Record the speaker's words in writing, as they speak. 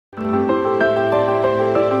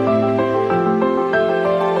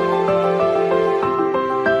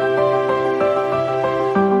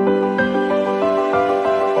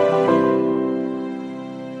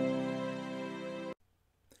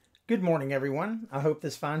morning, everyone. I hope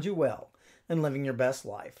this finds you well and living your best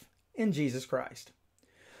life in Jesus Christ.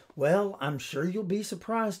 Well, I'm sure you'll be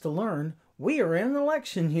surprised to learn we are in an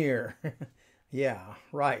election year. Yeah,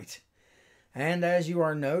 right. And as you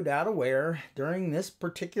are no doubt aware, during this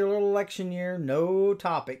particular election year, no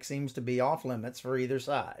topic seems to be off limits for either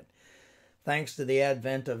side. Thanks to the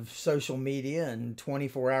advent of social media and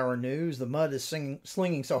 24-hour news, the mud is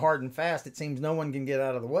slinging so hard and fast it seems no one can get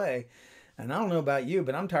out of the way. And I don't know about you,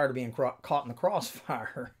 but I'm tired of being caught in the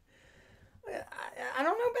crossfire. I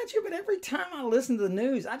don't know about you, but every time I listen to the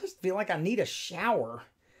news, I just feel like I need a shower.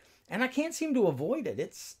 And I can't seem to avoid it.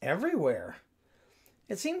 It's everywhere.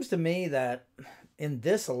 It seems to me that in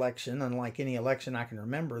this election, unlike any election I can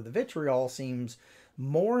remember, the vitriol seems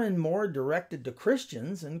more and more directed to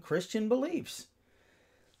Christians and Christian beliefs.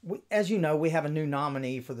 As you know, we have a new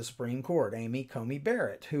nominee for the Supreme Court, Amy Coney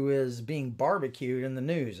Barrett, who is being barbecued in the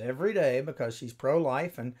news every day because she's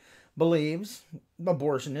pro-life and believes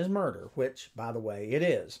abortion is murder, which, by the way, it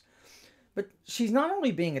is. But she's not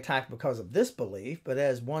only being attacked because of this belief, but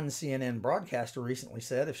as one CNN broadcaster recently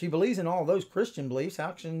said, if she believes in all those Christian beliefs, how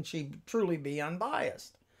can she truly be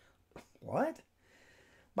unbiased? What?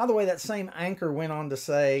 By the way, that same anchor went on to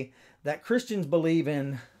say that Christians believe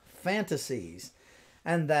in fantasies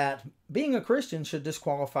and that being a Christian should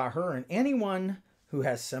disqualify her and anyone who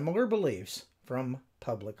has similar beliefs from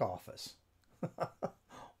public office.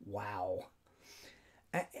 Wow.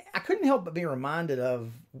 I couldn't help but be reminded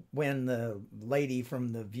of when the lady from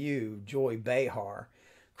The View, Joy Behar,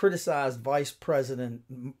 criticized Vice President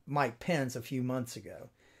Mike Pence a few months ago.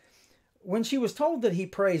 When she was told that he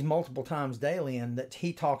prays multiple times daily and that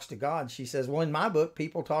he talks to God, she says, well, in my book,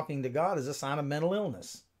 people talking to God is a sign of mental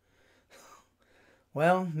illness.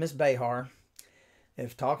 Well, Miss Behar,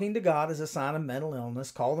 if talking to God is a sign of mental illness,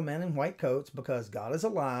 call the men in white coats because God is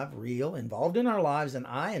alive, real, involved in our lives, and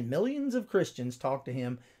I and millions of Christians talk to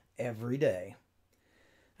him every day.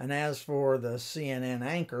 And as for the CNN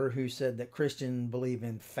anchor who said that Christians believe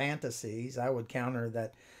in fantasies, I would counter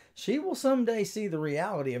that she will someday see the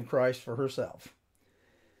reality of Christ for herself.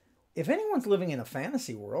 If anyone's living in a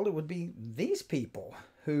fantasy world, it would be these people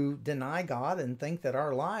who deny God and think that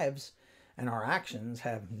our lives and our actions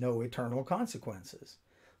have no eternal consequences.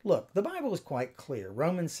 Look, the Bible is quite clear.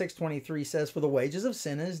 Romans 6:23 says, for the wages of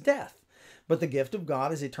sin is death, but the gift of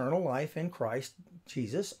God is eternal life in Christ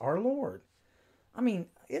Jesus our Lord. I mean,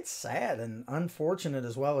 it's sad and unfortunate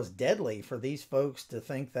as well as deadly for these folks to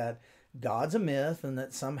think that God's a myth and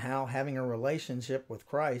that somehow having a relationship with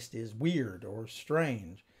Christ is weird or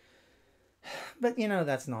strange. But, you know,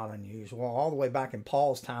 that's not unusual. All the way back in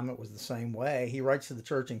Paul's time, it was the same way. He writes to the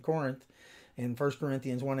church in Corinth in 1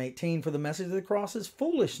 Corinthians 1:18, for the message of the cross is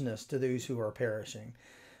foolishness to those who are perishing.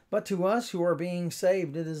 But to us who are being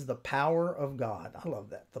saved, it is the power of God. I love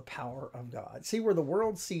that, the power of God. See, where the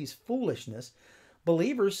world sees foolishness,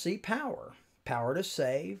 believers see power. Power to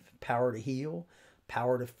save, power to heal,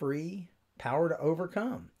 power to free, power to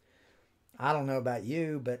overcome. I don't know about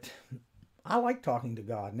you, but I like talking to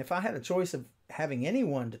God. And if I had a choice of having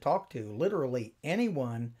anyone to talk to, literally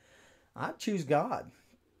anyone, I'd choose God.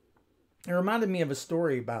 It reminded me of a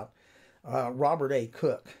story about Robert A.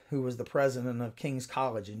 Cook, who was the president of King's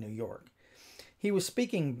College in New York. He was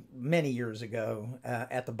speaking many years ago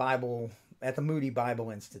at the Moody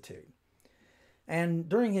Bible Institute. And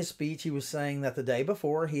during his speech, he was saying that the day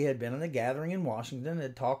before he had been in a gathering in Washington and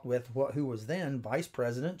had talked with who was then Vice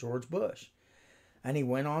President George Bush. And he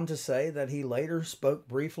went on to say that he later spoke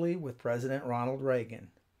briefly with President Ronald Reagan.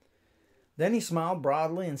 Then he smiled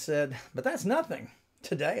broadly and said, but that's nothing.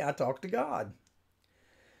 Today I talked to God.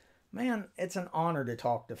 Man, it's an honor to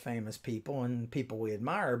talk to famous people and people we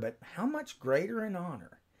admire, but how much greater an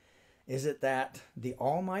honor is it that the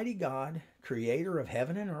Almighty God, creator of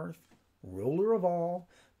heaven and earth, ruler of all,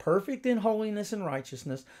 perfect in holiness and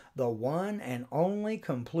righteousness, the one and only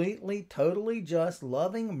completely, totally just,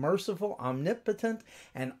 loving, merciful, omnipotent,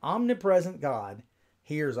 and omnipresent God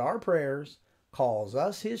hears our prayers, calls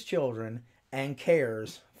us his children, and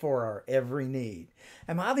cares for our every need.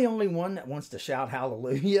 Am I the only one that wants to shout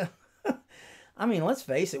hallelujah? I mean, let's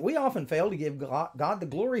face it, we often fail to give God the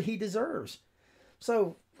glory he deserves.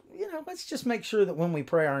 So, let's just make sure that when we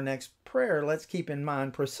pray our next prayer, let's keep in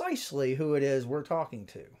mind precisely who it is we're talking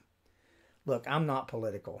to. Look, I'm not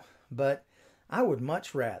political, but I would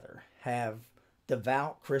much rather have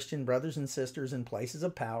devout Christian brothers and sisters in places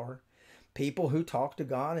of power, people who talk to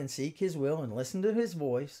God and seek his will and listen to his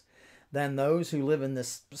voice, than those who live in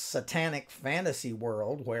this satanic fantasy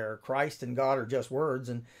world where Christ and God are just words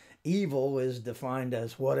and evil is defined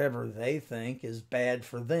as whatever they think is bad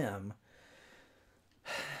for them.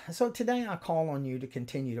 So today I call on you to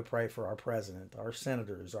continue to pray for our president, our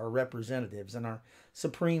senators, our representatives, and our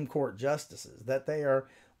Supreme Court justices, that they are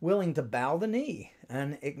willing to bow the knee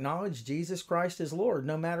and acknowledge Jesus Christ as Lord,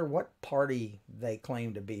 no matter what party they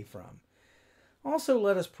claim to be from. Also,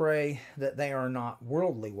 let us pray that they are not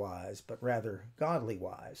worldly wise, but rather godly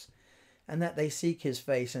wise, and that they seek his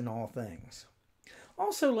face in all things.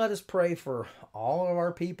 Also, let us pray for all of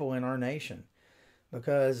our people in our nation,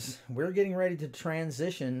 because we're getting ready to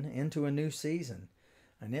transition into a new season,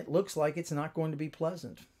 and it looks like it's not going to be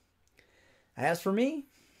pleasant. As for me,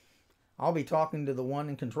 I'll be talking to the one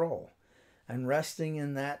in control and resting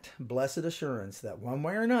in that blessed assurance that one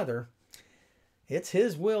way or another, it's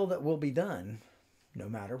his will that will be done, no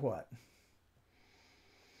matter what.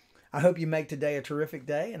 I hope you make today a terrific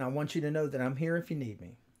day, and I want you to know that I'm here if you need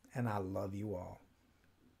me, and I love you all.